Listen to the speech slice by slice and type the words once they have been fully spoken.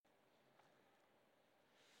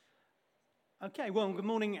Okay, well, good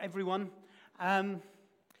morning, everyone. I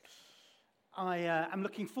am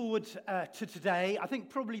looking forward to today. I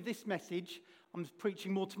think probably this message, I'm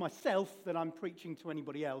preaching more to myself than I'm preaching to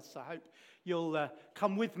anybody else. I hope you'll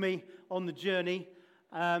come with me on the journey.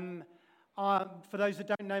 For those that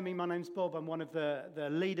don't know me, my name's Bob. I'm one of the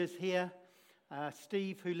leaders here.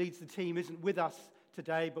 Steve, who leads the team, isn't with us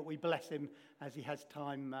today, but we bless him as he has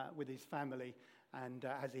time with his family and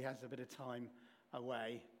as he has a bit of time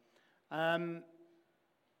away. I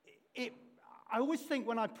always think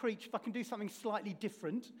when I preach, if I can do something slightly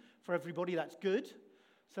different for everybody, that's good.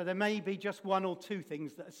 So there may be just one or two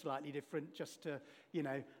things that are slightly different, just to,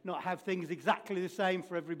 not have things exactly the same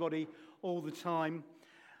for everybody all the time.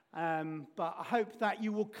 But I hope that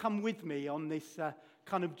you will come with me on this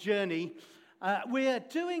kind of journey. We're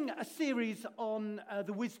doing a series on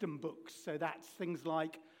the wisdom books. So that's things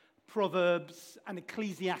like Proverbs and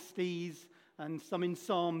Ecclesiastes, and some in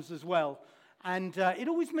Psalms as well. And it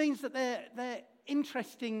always means that they're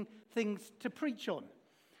interesting things to preach on.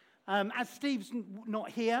 As Steve's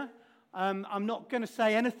not here, I'm not going to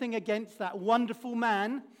say anything against that wonderful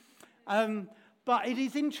man. But it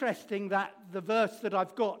is interesting that the verse that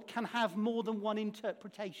I've got can have more than one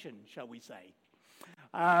interpretation, shall we say.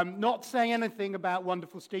 Not saying anything about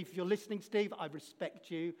wonderful Steve. If you're listening, Steve, I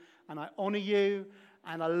respect you and I honor you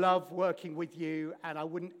and I love working with you, and I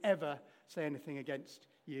wouldn't ever say anything against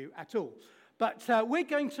you at all. But we're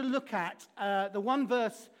going to look at the one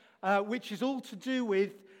verse which is all to do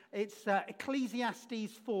with, it's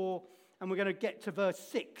Ecclesiastes 4, and we're going to get to verse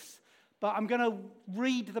 6. But I'm going to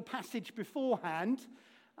read the passage beforehand.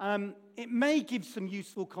 It may give some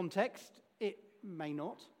useful context. It may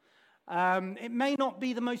not. It may not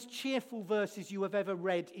be the most cheerful verses you have ever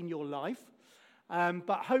read in your life.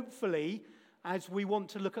 But hopefully, as we want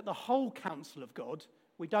to look at the whole counsel of God,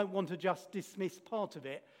 we don't want to just dismiss part of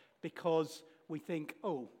it because we think,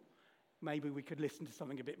 maybe we could listen to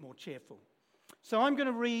something a bit more cheerful. So I'm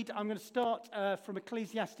going to start from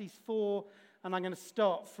Ecclesiastes 4, and I'm going to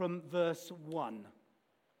start from verse 1.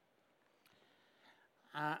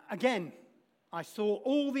 Again, I saw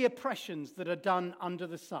all the oppressions that are done under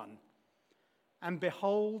the sun, and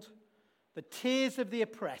behold, the tears of the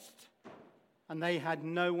oppressed, and they had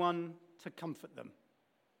no one to comfort them.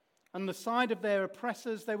 On the side of their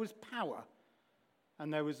oppressors there was power,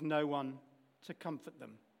 and there was no one to comfort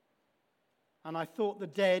them. And I thought the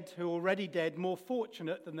dead who are already dead more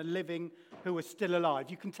fortunate than the living who are still alive.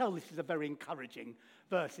 You can tell this is a very encouraging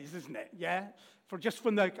verses, isn't it? Yeah?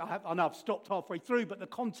 I've stopped halfway through, but the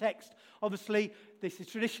context, obviously, this is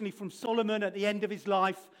traditionally from Solomon at the end of his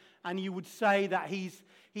life, and you would say that he's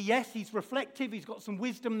reflective, he's got some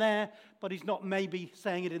wisdom there, but he's not maybe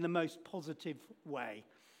saying it in the most positive way.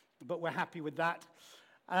 But we're happy with that.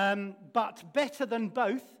 But better than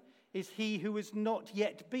both is he who has not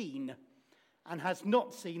yet been and has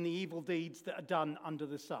not seen the evil deeds that are done under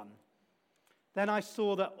the sun. Then I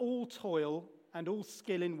saw that all toil and all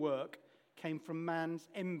skill in work came from man's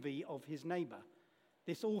envy of his neighbor.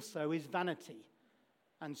 This also is vanity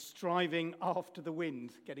and striving after the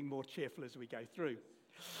wind, getting more cheerful as we go through.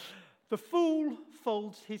 The fool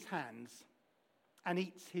folds his hands and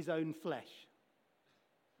eats his own flesh.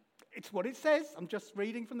 It's what it says. I'm just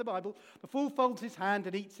reading from the Bible. The fool folds his hand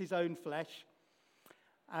and eats his own flesh.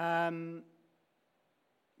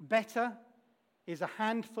 Better is a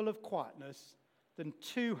handful of quietness than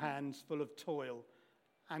 2 hands full of toil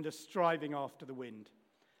and a striving after the wind.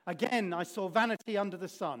 Again, I saw vanity under the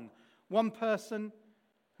sun. One person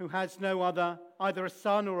who has no other, either a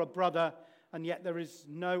son or a brother, and yet there is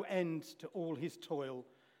no end to all his toil.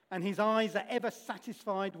 And his eyes are ever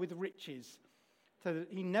satisfied with riches, so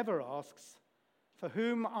that he never asks, for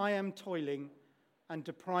whom I am toiling and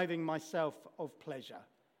depriving myself of pleasure.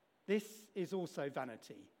 This is also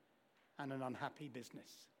vanity and an unhappy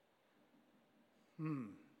business.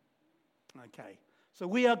 Okay, so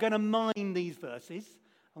we are going to mine these verses,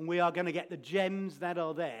 and we are going to get the gems that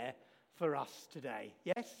are there for us today.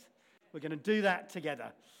 Yes? We're going to do that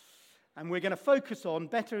together. And we're going to focus on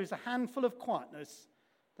better is a handful of quietness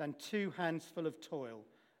than 2 hands full of toil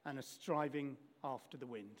and a striving after the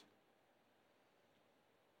wind.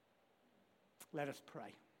 Let us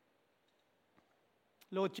pray.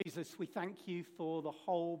 Lord Jesus, we thank you for the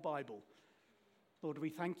whole Bible. Lord, we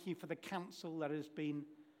thank you for the counsel that has been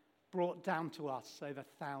brought down to us over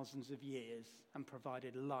thousands of years and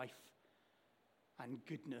provided life and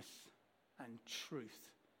goodness and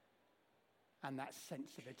truth and that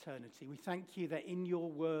sense of eternity. We thank you that in your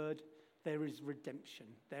word there is redemption,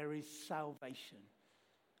 there is salvation,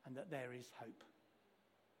 and that there is hope.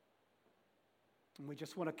 And we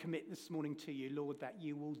just want to commit this morning to you, Lord, that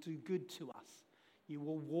you will do good to us. You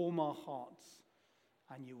will warm our hearts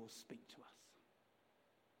and you will speak to us.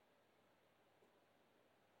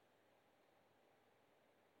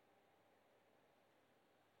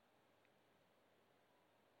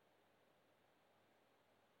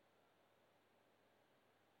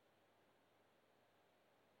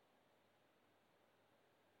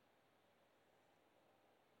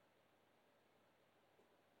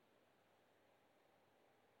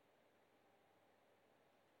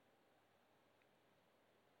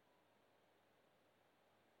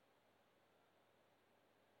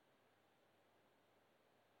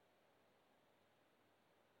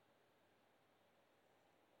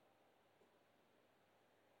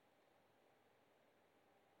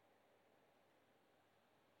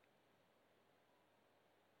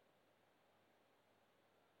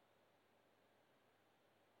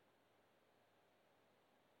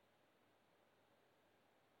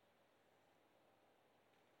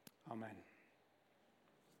 Amen.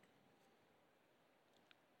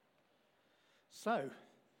 So,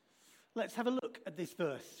 let's have a look at this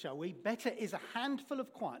verse, shall we? Better is a handful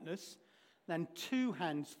of quietness than 2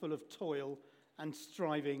 hands full of toil and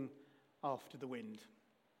striving after the wind.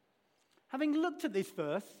 Having looked at this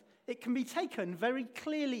verse, it can be taken very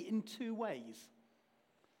clearly in 2 ways.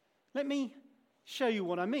 Let me show you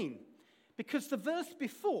what I mean. Because the verse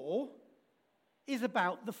before is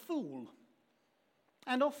about the fool.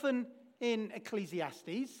 And often in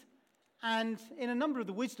Ecclesiastes and in a number of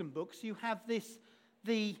the wisdom books, you have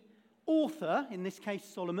the author, in this case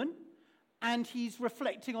Solomon, and he's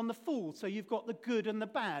reflecting on the fool. So you've got the good and the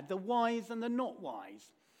bad, the wise and the not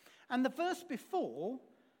wise. And the verse before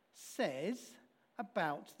says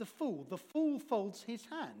about the fool. The fool folds his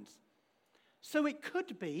hands. So it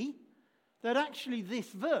could be that actually this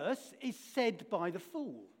verse is said by the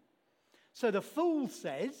fool. So the fool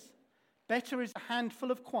says, better is a handful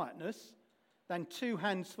of quietness than 2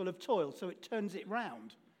 hands full of toil. So it turns it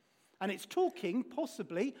round. And it's talking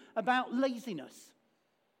possibly about laziness.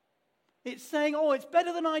 It's saying, it's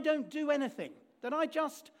better than I don't do anything, that I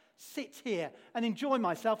just sit here and enjoy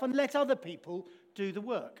myself and let other people do the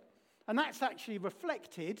work. And that's actually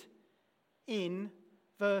reflected in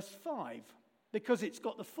verse 5, because it's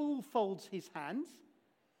got the fool folds his hands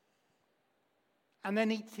and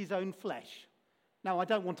then eats his own flesh. Now, I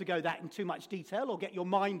don't want to go that in too much detail or get your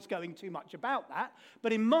minds going too much about that,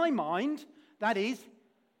 but in my mind, that is,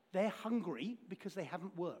 they're hungry because they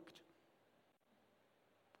haven't worked.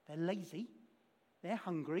 They're lazy, they're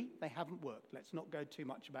hungry, they haven't worked. Let's not go too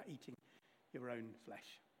much about eating your own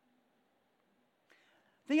flesh.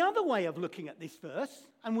 The other way of looking at this verse,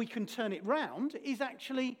 and we can turn it round, is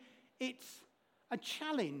actually it's a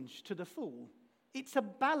challenge to the fool. It's a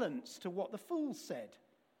balance to what the fool said.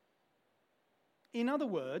 In other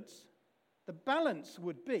words, the balance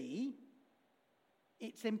would be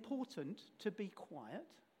it's important to be quiet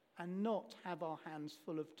and not have our hands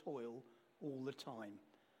full of toil all the time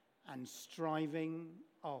and striving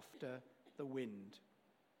after the wind.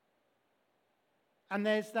 And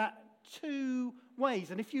there's that 2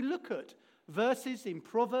 ways. And if you look at verses in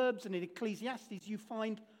Proverbs and in Ecclesiastes, you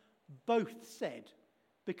find both said,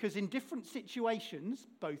 because in different situations,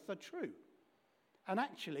 both are true. And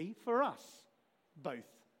actually, for us, both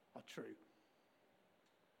are true.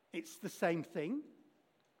 It's the same thing,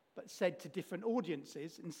 but said to different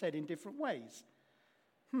audiences and said in different ways.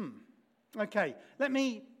 Okay, let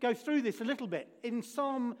me go through this a little bit. In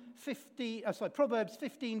Proverbs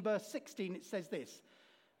 15, verse 16, it says this: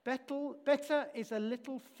 Better is a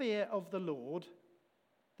little fear of the Lord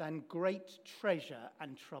than great treasure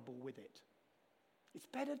and trouble with it. It's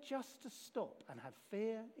better just to stop and have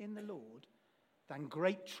fear in the Lord than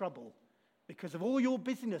great trouble because of all your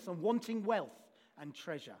busyness and wanting wealth and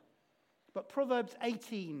treasure. But Proverbs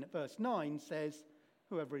 18, verse 9 says,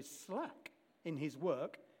 whoever is slack in his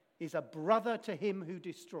work is a brother to him who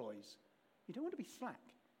destroys. You don't want to be slack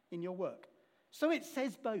in your work. So it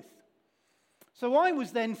says both. So I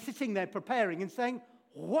was then sitting there preparing and saying,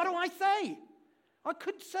 what do I say? I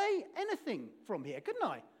could say anything from here, couldn't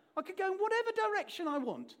I? I could go in whatever direction I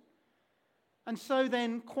want. And so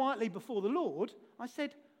then, quietly before the Lord, I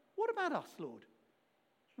said, what about us, Lord?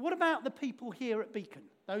 What about the people here at Beacon,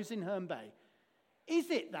 those in Herne Bay?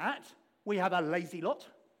 Is it that we have a lazy lot?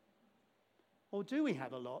 Or do we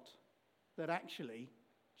have a lot that actually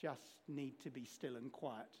just need to be still and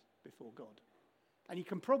quiet before God? And you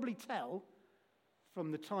can probably tell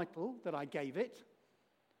from the title that I gave it,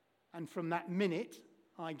 and from that minute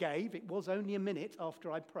I gave, it was only a minute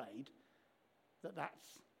after I prayed,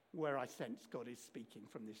 that's where I sense God is speaking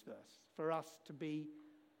from this verse. For us to be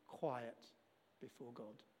quiet before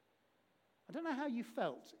God. I don't know how you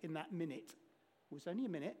felt in that minute. It was only a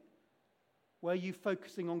minute. Were you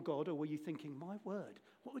focusing on God, or were you thinking, my word,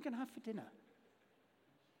 what are we going to have for dinner?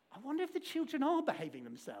 I wonder if the children are behaving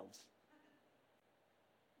themselves.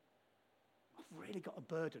 I've really got a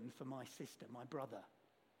burden for my sister, my brother.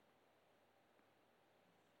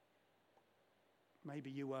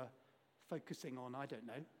 Maybe you were focusing on, I don't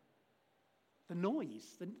know, the noise.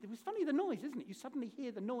 It was funny, the noise, isn't it? You suddenly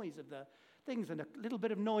hear the noise of the things and a little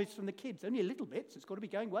bit of noise from the kids. Only a little bit, so it's got to be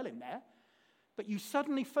going well in there. But you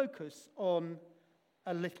suddenly focus on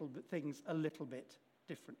things a little bit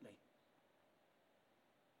differently.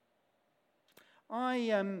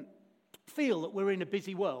 I feel that we're in a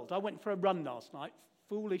busy world. I went for a run last night.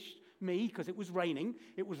 Foolish me, because it was raining.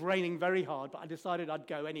 It was raining very hard, but I decided I'd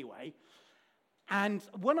go anyway. And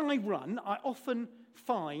when I run, I often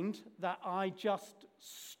find that I just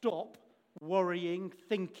stop worrying,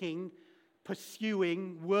 thinking,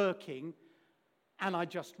 pursuing, working, and I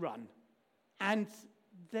just run. And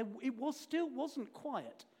it still wasn't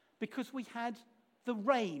quiet, because we had the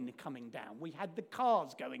rain coming down. We had the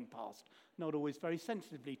cars going past. Not always very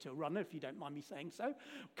sensitively to a runner, if you don't mind me saying so.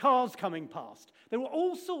 Cars coming past. There were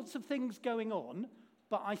all sorts of things going on,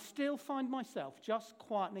 but I still find myself just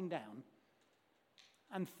quietening down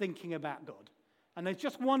and thinking about God. And there's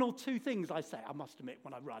just one or two things I say, I must admit,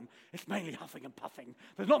 when I run. It's mainly huffing and puffing.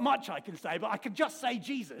 There's not much I can say, but I can just say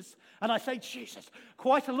Jesus. And I say Jesus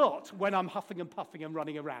quite a lot when I'm huffing and puffing and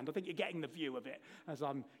running around. I think you're getting the view of it as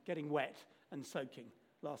I'm getting wet and soaking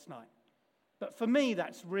last night. But for me,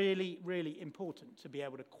 that's really, really important, to be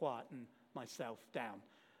able to quieten myself down.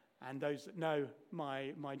 And those that know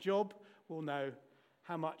my job will know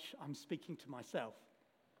how much I'm speaking to myself.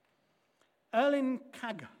 Erling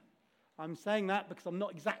Kagge, I'm saying that because I'm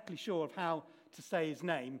not exactly sure of how to say his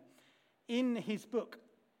name. In his book,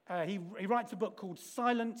 he writes a book called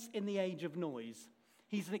Silence in the Age of Noise.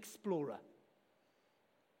 He's an explorer.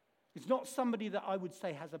 He's not somebody that I would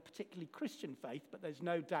say has a particularly Christian faith, but there's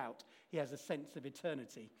no doubt he has a sense of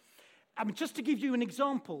eternity. I mean, just to give you an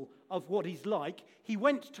example of what he's like, he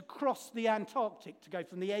went to cross the Antarctic to go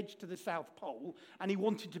from the edge to the South Pole, and he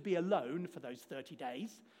wanted to be alone for those 30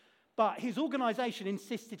 days. But his organisation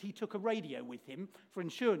insisted he took a radio with him for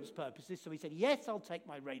insurance purposes, so he said, yes, I'll take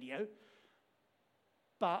my radio.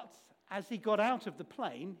 But as he got out of the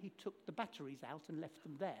plane, he took the batteries out and left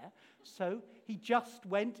them there. So he just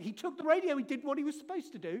went, he took the radio, he did what he was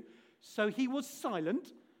supposed to do. So he was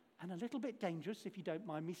silent and a little bit dangerous, if you don't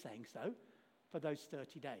mind me saying so, for those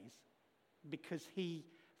 30 days, because he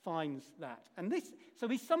finds that. So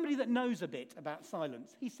he's somebody that knows a bit about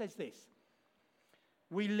silence. He says this: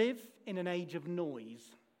 we live in an age of noise.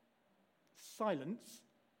 Silence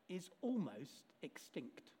is almost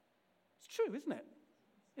extinct. It's true, isn't it?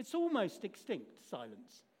 It's almost extinct,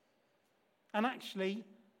 silence. And actually,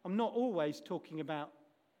 I'm not always talking about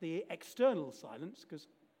the external silence, because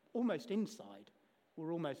almost inside,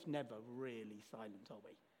 we're almost never really silent, are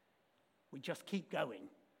we? We just keep going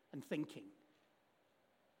and thinking.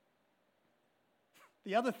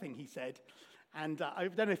 The other thing he said, and I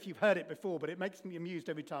don't know if you've heard it before, but it makes me amused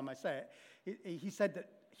every time I say it. He said that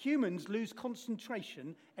humans lose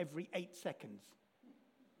concentration every 8 seconds.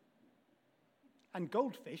 And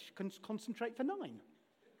goldfish can concentrate for 9.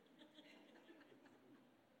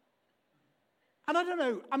 And I don't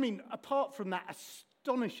know, I mean, apart from that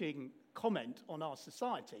astonishing comment on our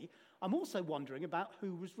society, I'm also wondering about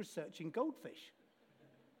who was researching goldfish.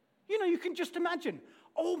 You know, you can just imagine,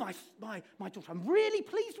 oh, my daughter, I'm really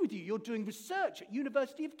pleased with you. You're doing research at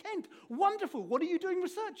University of Kent. Wonderful. What are you doing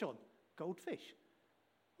research on? Goldfish.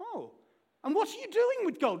 Oh, and what are you doing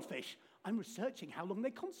with goldfish? I'm researching how long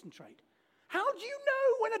they concentrate. How do you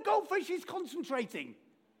know when a goldfish is concentrating?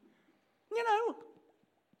 You know,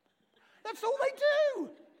 that's all they do.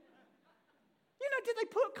 You know, did they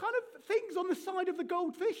put kind of things on the side of the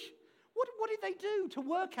goldfish? What did they do to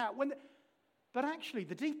work out when... But actually,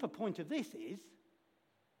 the deeper point of this is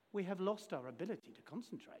we have lost our ability to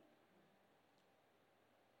concentrate.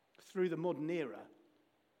 Through the modern era,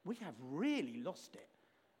 we have really lost it.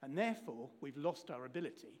 And therefore, we've lost our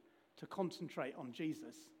ability to concentrate on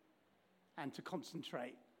Jesus and to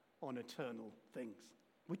concentrate on eternal things.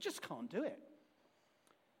 We just can't do it.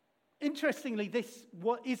 Interestingly, this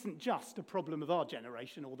isn't just a problem of our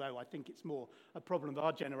generation, although I think it's more a problem of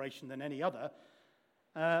our generation than any other.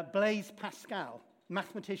 Blaise Pascal,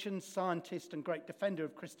 mathematician, scientist, and great defender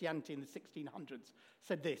of Christianity in the 1600s,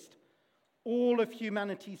 said this: all of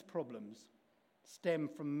humanity's problems stem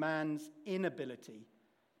from man's inability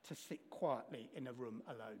to sit quietly in a room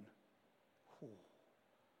alone. Ooh,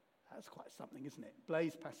 that's quite something, isn't it?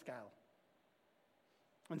 Blaise Pascal.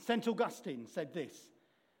 And St. Augustine said this: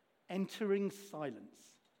 entering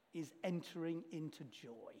silence is entering into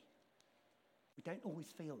joy. We don't always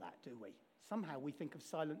feel that, do we? Somehow we think of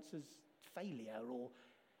silence as failure or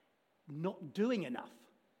not doing enough,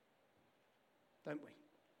 don't we?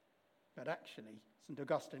 But actually, St.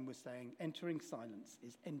 Augustine was saying entering silence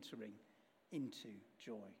is entering into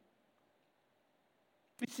joy.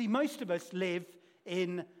 You see, most of us live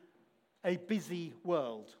in a busy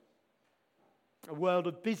world. A world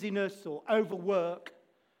of busyness or overwork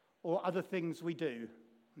or other things we do.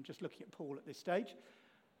 I'm just looking at Paul at this stage.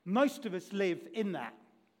 Most of us live in that.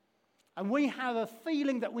 And we have a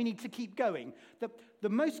feeling that we need to keep going. The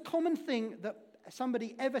most common thing that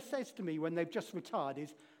somebody ever says to me when they've just retired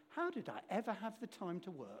is, how did I ever have the time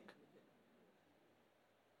to work?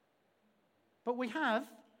 But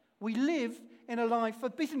we live in a life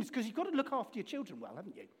of busyness because you've got to look after your children well,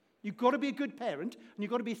 haven't you? You've got to be a good parent, and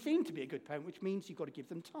you've got to be seen to be a good parent, which means you've got to give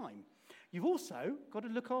them time. You've also got to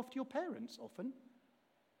look after your parents often,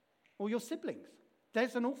 or your siblings.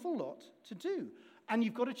 There's an awful lot to do. And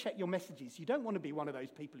you've got to check your messages. You don't want to be one of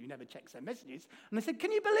those people who never checks their messages. And they said,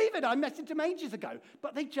 can you believe it? I messaged them ages ago.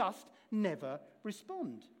 But they just never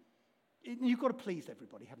respond. You've got to please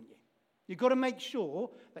everybody, haven't you? You've got to make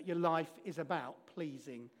sure that your life is about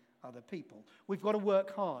pleasing other people. We've got to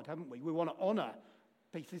work hard, haven't we? We want to honour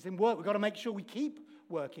pieces in work. We've got to make sure we keep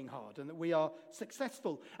working hard and that we are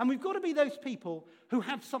successful. And we've got to be those people who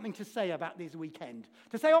have something to say about this weekend.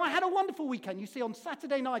 To say, oh, I had a wonderful weekend. You see, on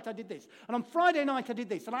Saturday night I did this. And on Friday night I did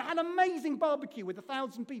this. And I had an amazing barbecue with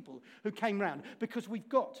 1,000 people who came round. Because we've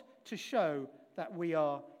got to show that we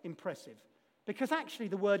are impressive. Because actually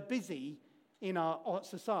the word busy in our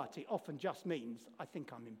society often just means, I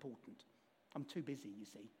think I'm important. I'm too busy, you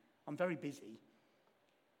see. I'm very busy.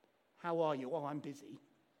 How are you? Oh, I'm busy.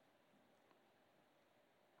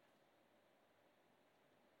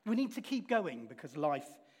 We need to keep going because life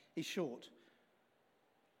is short.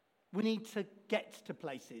 We need to get to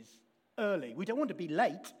places early. We don't want to be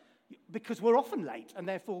late because we're often late, and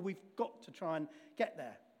therefore we've got to try and get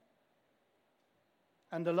there.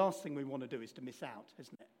 And the last thing we want to do is to miss out,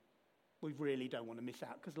 isn't it? We really don't want to miss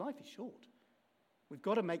out because life is short. We've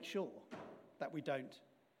got to make sure that we don't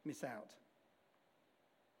miss out.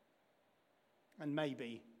 And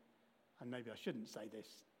maybe I shouldn't say this,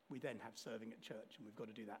 we then have serving at church, and we've got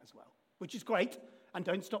to do that as well, which is great, and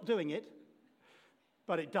don't stop doing it,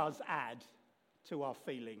 but it does add to our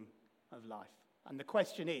feeling of life. And the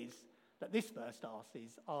question is, that this verse asks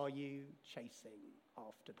is, are you chasing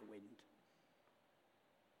after the wind?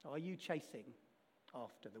 Are you chasing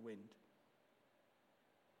after the wind?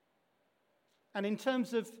 And in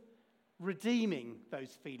terms of redeeming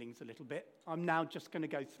those feelings a little bit, I'm now just going to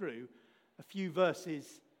go through a few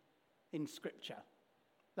verses in Scripture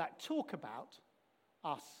that talk about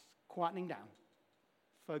us quietening down,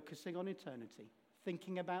 focusing on eternity,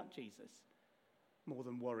 thinking about Jesus more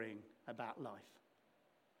than worrying about life.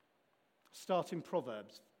 Start in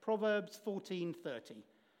Proverbs. Proverbs 14:30.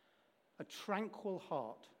 A tranquil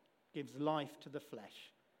heart gives life to the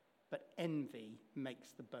flesh, but envy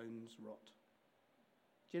makes the bones rot.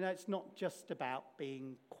 Do you know, it's not just about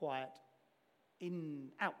being quiet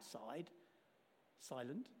outside,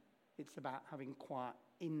 silent. It's about having quiet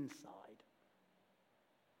inside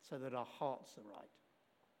so that our hearts are right.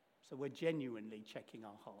 So we're genuinely checking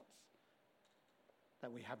our hearts,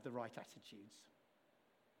 that we have the right attitudes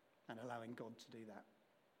and allowing God to do that.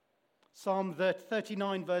 Psalm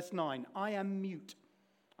 39 verse 9, I am mute.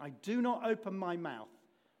 I do not open my mouth,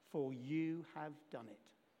 for you have done it.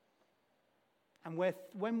 And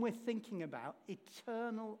when we're thinking about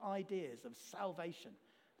eternal ideas of salvation,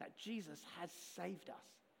 that Jesus has saved us,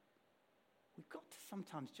 we've got to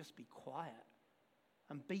sometimes just be quiet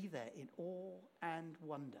and be there in awe and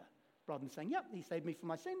wonder, rather than saying, yep, he saved me from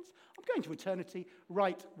my sins, I'm going to eternity,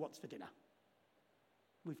 right, what's for dinner?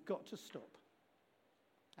 We've got to stop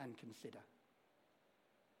and consider.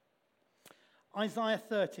 Isaiah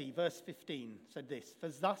 30, verse 15 said this, for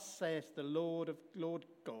thus saith the Lord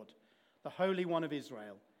God, the Holy One of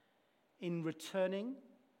Israel, in returning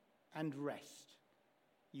and rest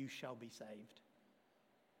you shall be saved.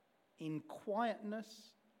 In quietness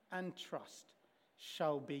and trust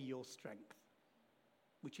shall be your strength.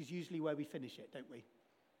 Which is usually where we finish it, don't we?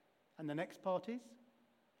 And the next part is,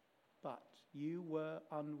 but you were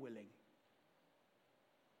unwilling.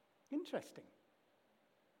 Interesting.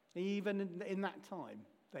 Even in that time,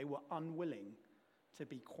 they were unwilling to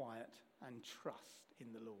be quiet and trust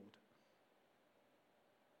in the Lord.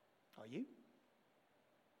 Are you?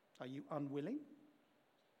 Are you unwilling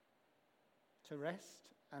to rest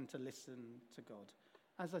and to listen to God?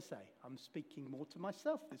 As I say, I'm speaking more to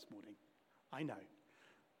myself this morning, I know,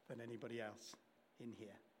 than anybody else in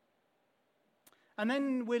here. And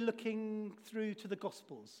then we're looking through to the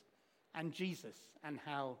Gospels and Jesus and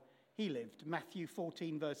how he lived. Matthew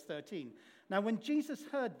 14, verse 13. Now, when Jesus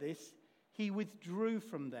heard this, he withdrew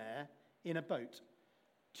from there in a boat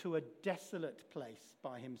to a desolate place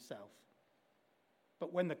by himself.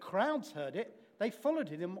 But when the crowds heard it, they followed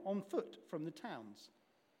him on foot from the towns.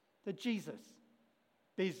 That Jesus,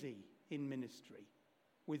 busy in ministry,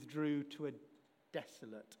 withdrew to a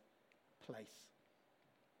desolate place.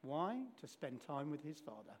 Why? To spend time with his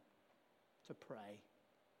Father, to pray.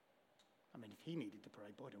 I mean, if he needed to pray,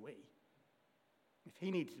 boy, do we. If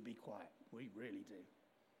he needed to be quiet, we really do.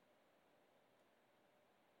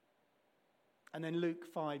 And then Luke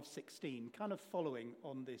 5:16, kind of following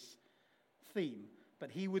on this theme, but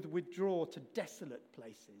he would withdraw to desolate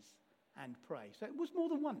places and pray. So it was more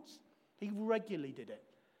than once. He regularly did it.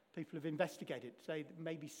 People have investigated, say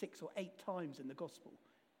maybe 6 or 8 times in the gospel,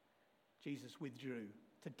 Jesus withdrew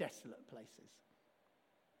to desolate places.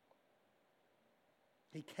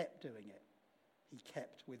 He kept doing it. He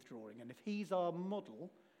kept withdrawing. And if he's our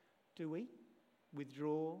model, do we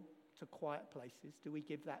withdraw to quiet places? Do we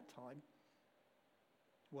give that time?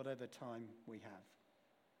 Whatever time we have.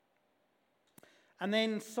 And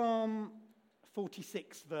then Psalm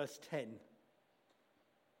 46, verse 10,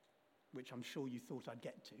 which I'm sure you thought I'd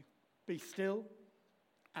get to. Be still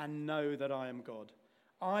and know that I am God.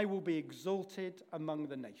 I will be exalted among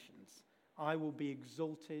the nations. I will be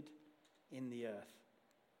exalted in the earth.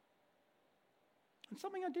 And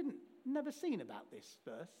something I never seen about this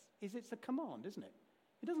verse is it's a command, isn't it?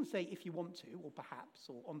 It doesn't say if you want to, or perhaps,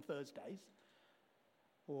 or on Thursdays,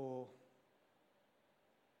 or,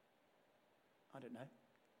 I don't know,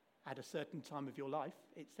 at a certain time of your life.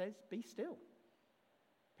 It says, be still,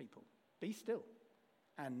 people. Be still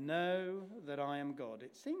and know that I am God.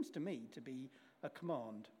 It seems to me to be a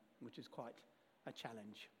command, which is quite a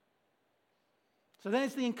challenge. So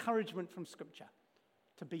there's the encouragement from Scripture,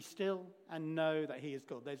 to be still and know that he is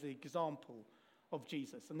God. There's the example of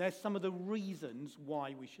Jesus, and there's some of the reasons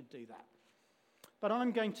why we should do that. But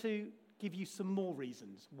I'm going to give you some more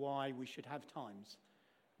reasons why we should have times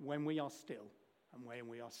when we are still and when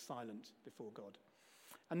we are silent before God.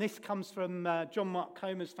 And this comes from John Mark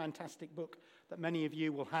Comer's fantastic book that many of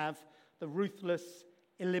you will have, The Ruthless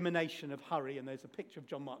Elimination of Hurry. And there's a picture of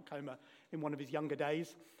John Mark Comer in one of his younger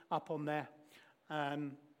days up on there.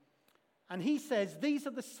 And he says, these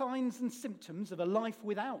are the signs and symptoms of a life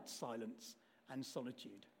without silence and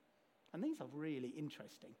solitude. And these are really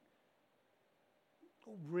interesting.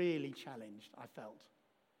 Really challenged, I felt,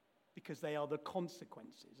 because they are the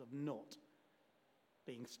consequences of not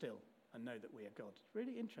being still and know that we are God. It's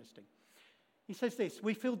really interesting. He says this: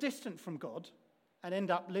 we feel distant from God and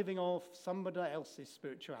end up living off somebody else's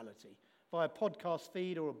spirituality via a podcast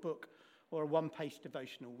feed or a book or a one-page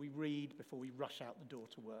devotional we read before we rush out the door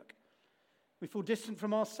to work. We feel distant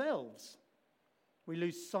from ourselves. We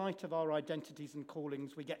lose sight of our identities and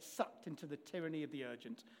callings. We get sucked into the tyranny of the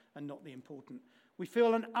urgent and not the important. We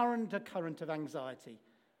feel an undercurrent of anxiety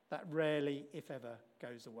that rarely, if ever,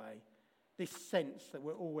 goes away. This sense that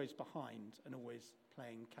we're always behind and always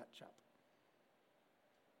playing catch up.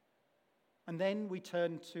 And then we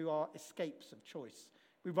turn to our escapes of choice.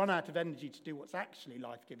 We run out of energy to do what's actually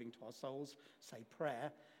life-giving to our souls, say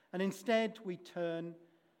prayer, and instead we turn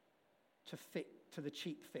to the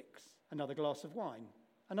cheap fix, another glass of wine,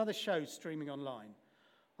 another show streaming online,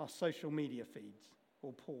 our social media feeds,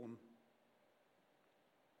 or porn.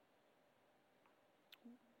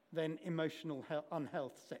 Then emotional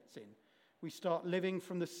unhealth sets in. We start living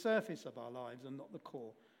from the surface of our lives and not the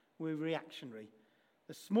core. We're reactionary.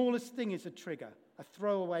 The smallest thing is a trigger, a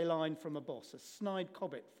throwaway line from a boss, a snide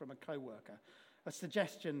comment from a co-worker, a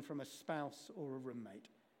suggestion from a spouse or a roommate.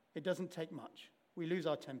 It doesn't take much. We lose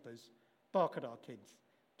our tempers, bark at our kids,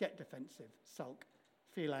 get defensive, sulk,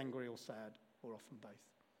 feel angry or sad, or often both.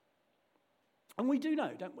 And we do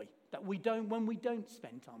know, don't we, that when we don't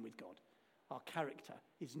spend time with God, our character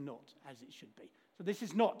is not as it should be. So this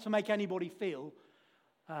is not to make anybody feel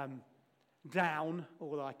down,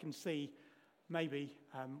 although I can see maybe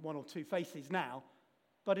one or two faces now,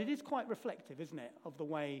 but it is quite reflective, isn't it, of the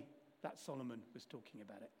way that Solomon was talking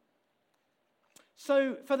about it.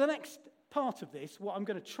 So for the next part of this, what I'm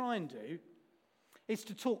going to try and do is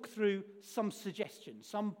to talk through some suggestions,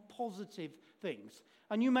 some positive things.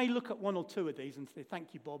 And you may look at one or two of these and say,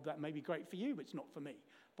 thank you, Bob, that may be great for you, but it's not for me.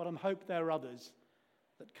 But I hope there are others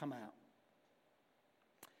that come out.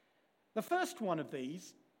 The first one of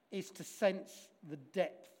these is to sense the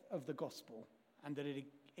depth of the gospel and that it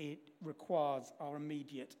it requires our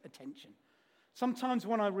immediate attention. Sometimes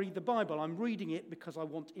when I read the Bible, I'm reading it because I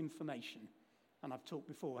want information. And I've talked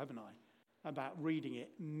before, haven't I, about reading it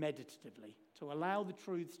meditatively, to allow the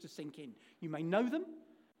truths to sink in. You may know them,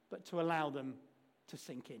 but to allow them to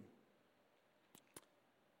sink in.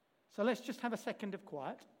 So let's just have a second of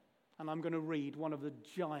quiet, and I'm going to read one of the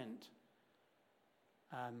giant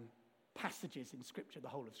passages in Scripture. The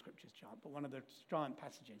whole of Scripture is giant, but one of the giant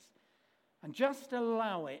passages. And just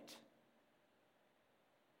allow it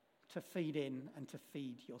to feed in and to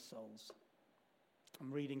feed your souls.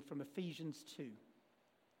 I'm reading from Ephesians 2,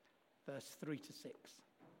 verse 3 to 6. It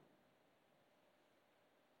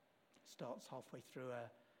starts halfway through a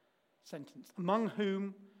sentence. Among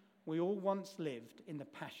whom we all once lived in the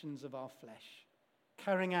passions of our flesh,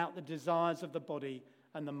 carrying out the desires of the body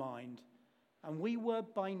and the mind. And we were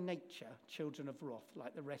by nature children of wrath,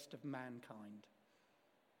 like the rest of mankind.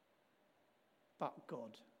 But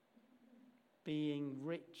God, being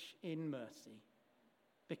rich in mercy,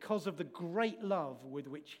 because of the great love with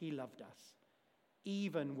which he loved us,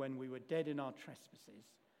 even when we were dead in our trespasses,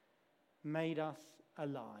 made us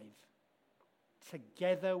alive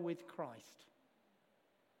together with Christ.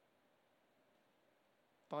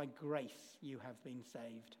 By grace you have been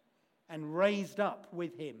saved, and raised up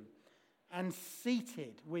with him, and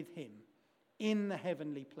seated with him in the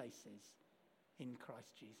heavenly places in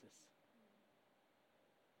Christ Jesus.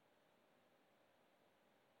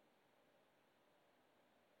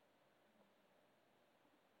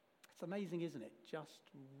 It's amazing, isn't it? Just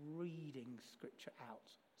reading Scripture out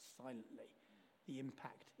silently, the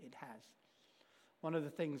impact it has. One of the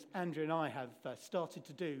things Andrew and I have started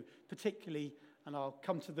to do, particularly, and I'll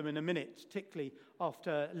come to them in a minute, particularly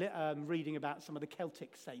after reading about some of the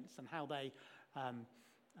Celtic saints and how they,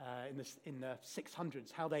 in the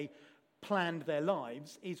 600s, how they planned their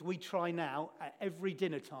lives, is we try now at every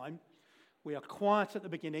dinner time. We are quiet at the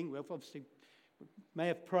beginning. We obviously may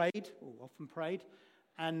have prayed, or often prayed,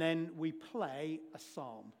 and then we play a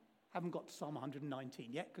psalm. Haven't got to Psalm 119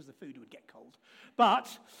 yet because the food would get cold.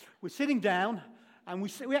 But we're sitting down and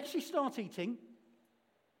we actually start eating,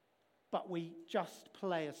 but we just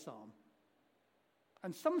play a psalm.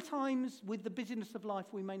 And sometimes with the busyness of life,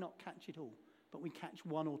 we may not catch it all, but we catch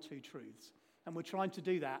one or two truths. And we're trying to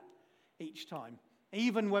do that each time.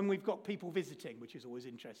 Even when we've got people visiting, which is always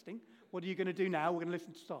interesting. What are you going to do now? We're going to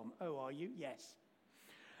listen to Psalm. Oh, are you? Yes.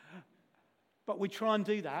 But we try and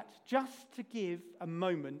do that just to give a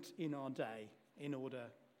moment in our day in order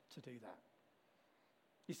to do that.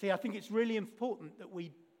 You see, I think it's really important that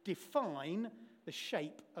we define the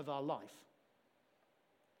shape of our life.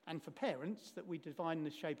 And for parents, that we define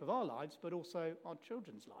the shape of our lives, but also our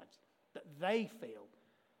children's lives. That they feel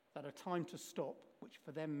that a time to stop, which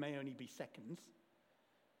for them may only be seconds,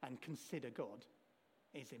 and consider God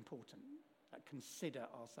is important. That consider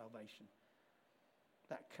our salvation.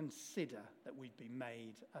 That consider that we've been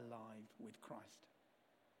made alive with Christ.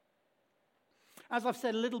 As I've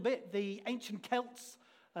said a little bit, the ancient Celts,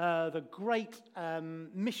 the great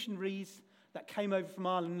missionaries that came over from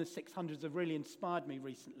Ireland in the 600s have really inspired me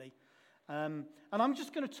recently. And I'm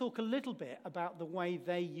just going to talk a little bit about the way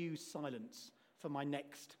they use silence for my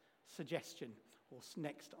next suggestion or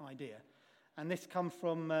next idea. And this comes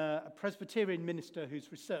from a Presbyterian minister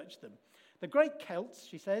who's researched them. The great Celts,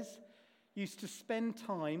 she says, used to spend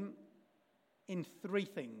time in three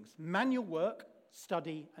things: manual work,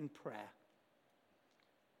 study, and prayer.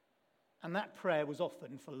 And that prayer was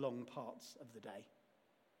often for long parts of the day.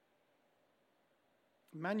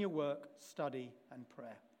 Manual work, study, and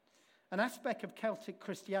prayer. An aspect of Celtic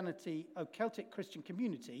Christianity, of Celtic Christian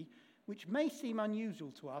community, which may seem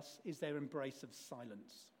unusual to us, is their embrace of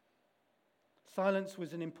silence. Silence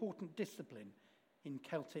was an important discipline in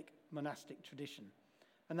Celtic monastic tradition,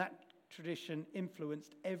 and that tradition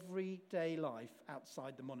influenced everyday life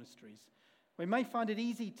outside the monasteries. We may find it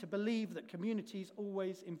easy to believe that communities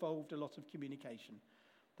always involved a lot of communication.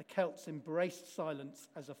 The Celts embraced silence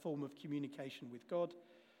as a form of communication with God.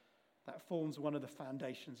 That forms one of the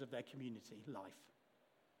foundations of their community life.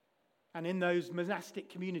 And in those monastic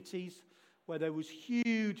communities where there was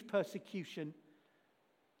huge persecution,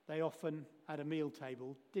 they often, at a meal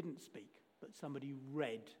table, didn't speak, but somebody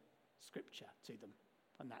read Scripture to them.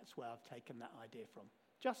 And that's where I've taken that idea from.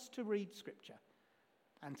 Just to read Scripture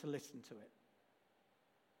and to listen to it.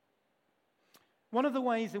 One of the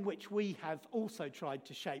ways in which we have also tried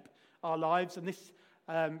to shape our lives, and this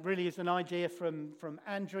really is an idea from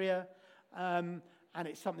Andrea, and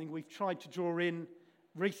it's something we've tried to draw in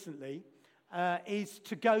recently, is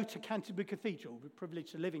to go to Canterbury Cathedral. We're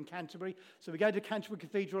privileged to live in Canterbury, so we go to Canterbury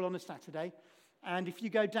Cathedral on a Saturday, and if you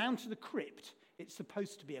go down to the crypt, It's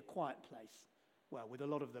supposed to be a quiet place. Well, with a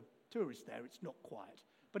lot of the tourists there, it's not quiet,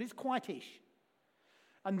 but it's quietish.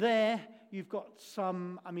 And there you've got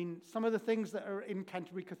some of the things that are in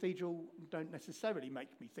Canterbury Cathedral don't necessarily make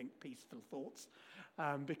me think peaceful thoughts,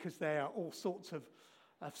 because there are all sorts of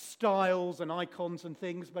styles and icons and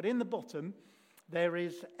things. But in the bottom, there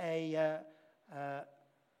is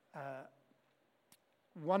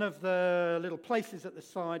one of the little places at the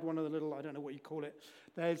side, one of the little, I don't know what you call it,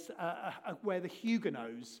 there's where the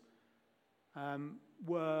Huguenots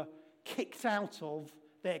were kicked out of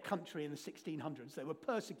their country in the 1600s. They were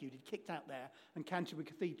persecuted, kicked out there, and Canterbury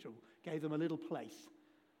Cathedral gave them a little place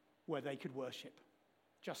where they could worship.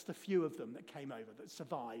 Just a few of them that came over, that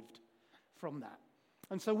survived from that.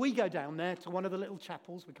 And so we go down there to one of the little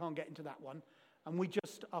chapels. We can't get into that one. And we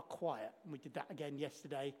just are quiet. And we did that again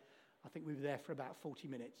yesterday. I think we were there for about 40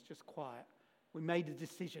 minutes, just quiet. We made a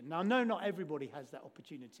decision. Now, I know not everybody has that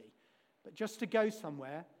opportunity, but just to go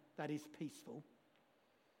somewhere that is peaceful.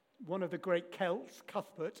 One of the great Celts,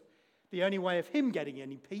 Cuthbert, the only way of him getting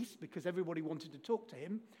any peace, because everybody wanted to talk to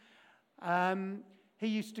him, he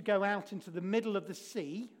used to go out into the middle of the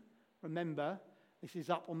sea. Remember, this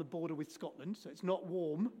is up on the border with Scotland, so it's not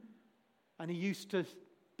warm. And he used to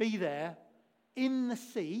be there in the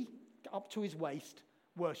sea, up to his waist,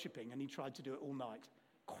 worshipping, and he tried to do it all night.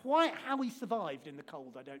 Quite how he survived in the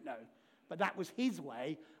cold, I don't know. But that was his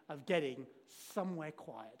way of getting somewhere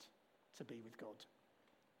quiet to be with God.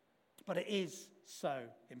 But it is so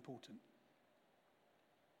important.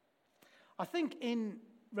 I think in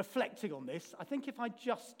reflecting on this, I think if I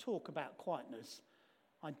just talk about quietness,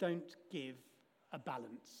 I don't give a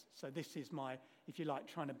balance. So this is my, if you like,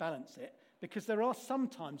 trying to balance it. Because there are some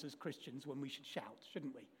times as Christians when we should shout,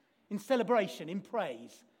 shouldn't we? In celebration, in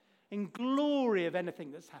praise, in glory of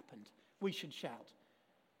anything that's happened, we should shout.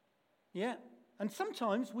 Yeah? And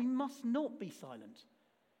sometimes we must not be silent.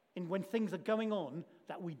 When things are going on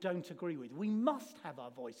that we don't agree with. We must have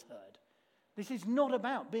our voice heard. This is not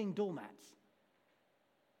about being doormats,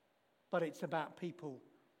 but it's about people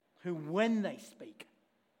who, when they speak,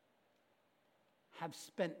 have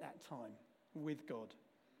spent that time with God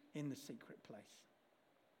in the secret place.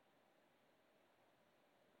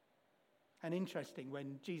 And interesting,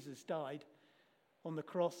 when Jesus died on the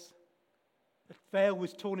cross, the veil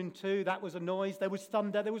was torn in two, that was a noise, there was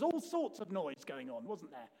thunder, there was all sorts of noise going on,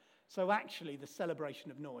 wasn't there? So actually, the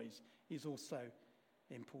celebration of noise is also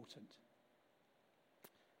important.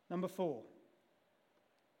 Number 4.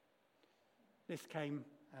 This came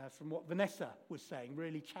from what Vanessa was saying,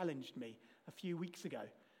 really challenged me a few weeks ago,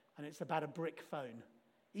 and it's about a brick phone.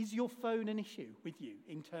 Is your phone an issue with you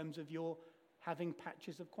in terms of your having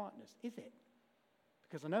patches of quietness? Is it?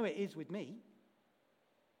 Because I know it is with me.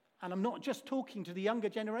 And I'm not just talking to the younger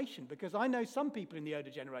generation, because I know some people in the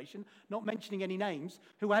older generation, not mentioning any names,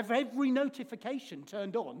 who have every notification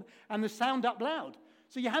turned on and the sound up loud.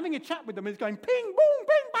 So you're having a chat with them and it's going ping, boom,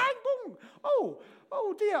 ping, bang, boom.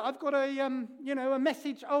 Oh dear, I've got a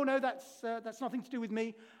message. Oh no, that's nothing to do with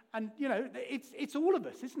me. And it's all of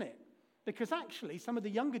us, isn't it? Because actually, some of the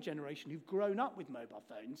younger generation who've grown up with mobile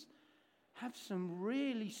phones have some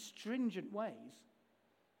really stringent ways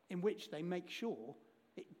in which they make sure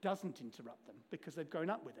it doesn't interrupt them because they've grown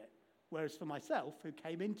up with it. Whereas for myself, who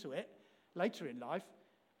came into it later in life,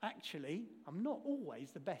 actually, I'm not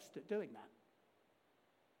always the best at doing that.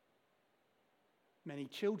 Many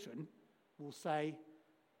children will say,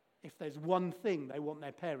 if there's one thing they want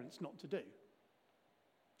their parents not to do,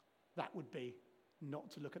 that would be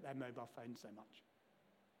not to look at their mobile phone so much.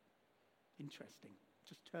 Interesting.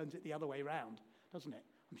 Just turns it the other way around, doesn't it?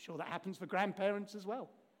 I'm sure that happens for grandparents as well.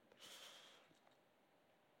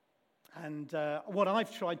 And what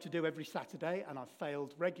I've tried to do every Saturday, and I've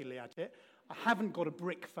failed regularly at it, I haven't got a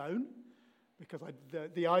brick phone, because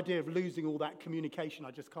the idea of losing all that communication,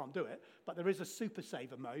 I just can't do it. But there is a super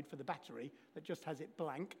saver mode for the battery that just has it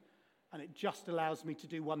blank, and it just allows me to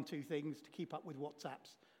do 1-2 things to keep up with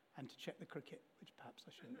WhatsApps and to check the cricket, which perhaps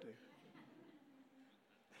I shouldn't do.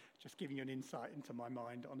 Just giving you an insight into my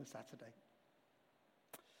mind on a Saturday.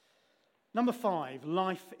 Number 5,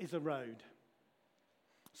 life is a road.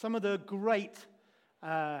 Some of the great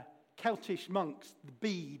Celtish monks, the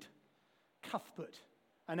Bede, Cuthbert,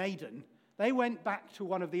 and Aidan, they went back to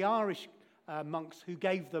one of the Irish monks who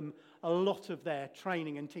gave them a lot of their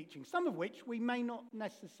training and teaching, some of which we may not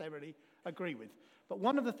necessarily agree with. But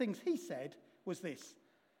one of the things he said was this: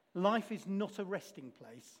 life is not a resting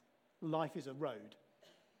place, life is a road.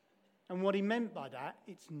 And what he meant by that,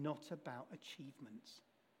 it's not about achievements.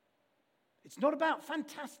 It's not about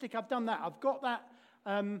fantastic, I've done that, I've got that.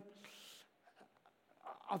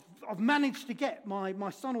 I've managed to get my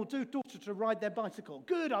son or daughter to ride their bicycle.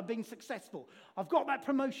 Good, I've been successful. I've got that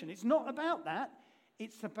promotion. It's not about that.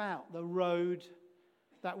 It's about the road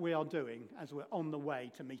that we are doing as we're on the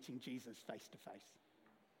way to meeting Jesus face to face.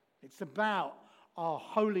 It's about our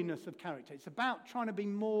holiness of character. It's about trying to be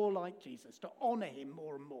more like Jesus, to honor him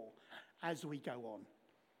more and more as we go on.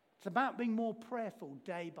 It's about being more prayerful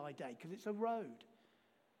day by day, because it's a road.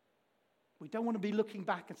 We don't want to be looking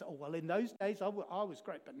back and say, oh, well, in those days I was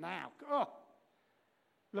great, but now,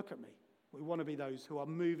 look at me. We want to be those who are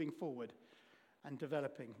moving forward and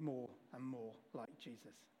developing more and more like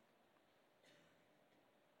Jesus.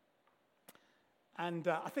 And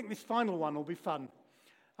I think this final one will be fun.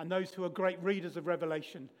 And those who are great readers of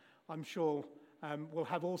Revelation, I'm sure, will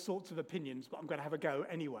have all sorts of opinions, but I'm going to have a go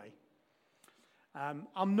anyway.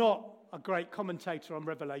 I'm not a great commentator on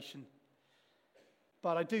Revelation,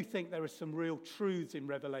 but I do think there are some real truths in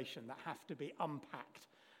Revelation that have to be unpacked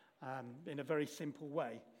in a very simple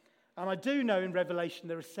way. And I do know in Revelation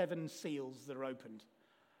there are 7 seals that are opened.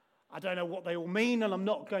 I don't know what they all mean, and I'm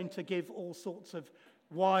not going to give all sorts of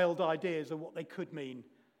wild ideas of what they could mean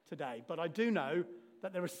today. But I do know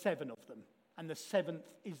that there are 7 of them, and the 7th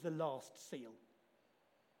is the last seal.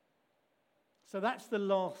 So that's the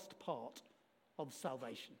last part of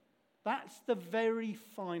salvation. That's the very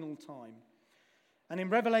final time. And in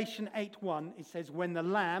Revelation 8:1, it says, when the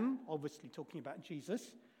Lamb, obviously talking about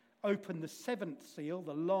Jesus, opened the 7th seal,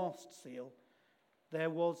 the last seal, there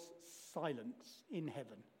was silence in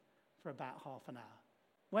heaven for about half an hour.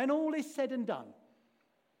 When all is said and done,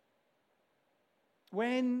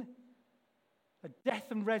 when the death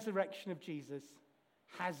and resurrection of Jesus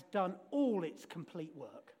has done all its complete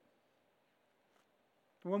work,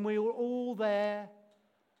 when we are all there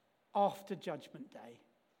after Judgment Day,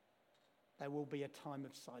 there will be a time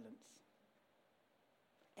of silence.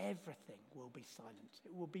 Everything will be silent.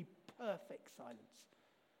 It will be perfect silence.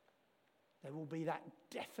 There will be that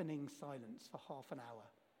deafening silence for half an hour.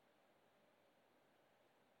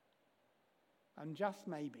 And just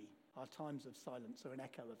maybe our times of silence are an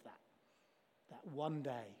echo of that. That one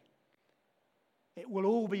day it will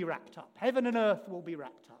all be wrapped up. Heaven and earth will be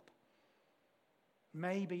wrapped up.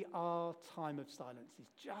 Maybe our time of silence is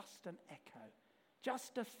just an echo,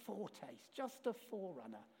 just a foretaste, just a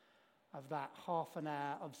forerunner of that half an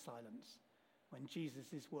hour of silence when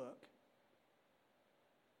Jesus' work,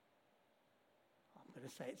 I'm going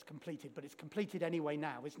to say it's completed, but it's completed anyway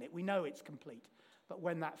now, isn't it? We know it's complete. But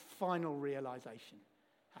when that final realization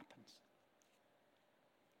happens.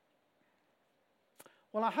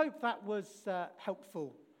 Well, I hope that was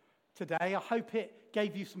helpful today. I hope it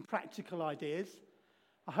gave you some practical ideas.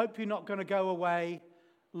 I hope you're not going to go away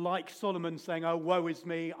like Solomon saying, oh, woe is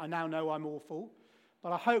me, I now know I'm awful.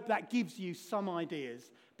 But I hope that gives you some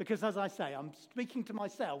ideas, because as I say, I'm speaking to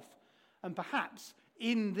myself, and perhaps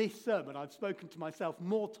in this sermon I've spoken to myself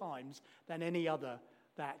more times than any other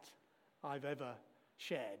that I've ever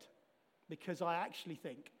shared. Because I actually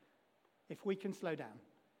think if we can slow down,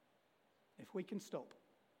 if we can stop,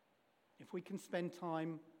 if we can spend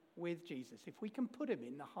time with Jesus, if we can put him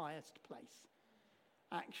in the highest place,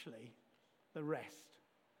 actually the rest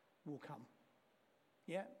will come.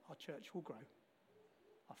 Yeah, our church will grow.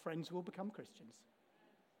 Our friends will become Christians.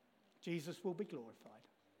 Jesus will be glorified.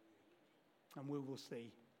 And we will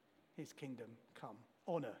see his kingdom come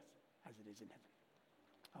on earth as it is in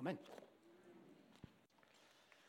heaven. Amen.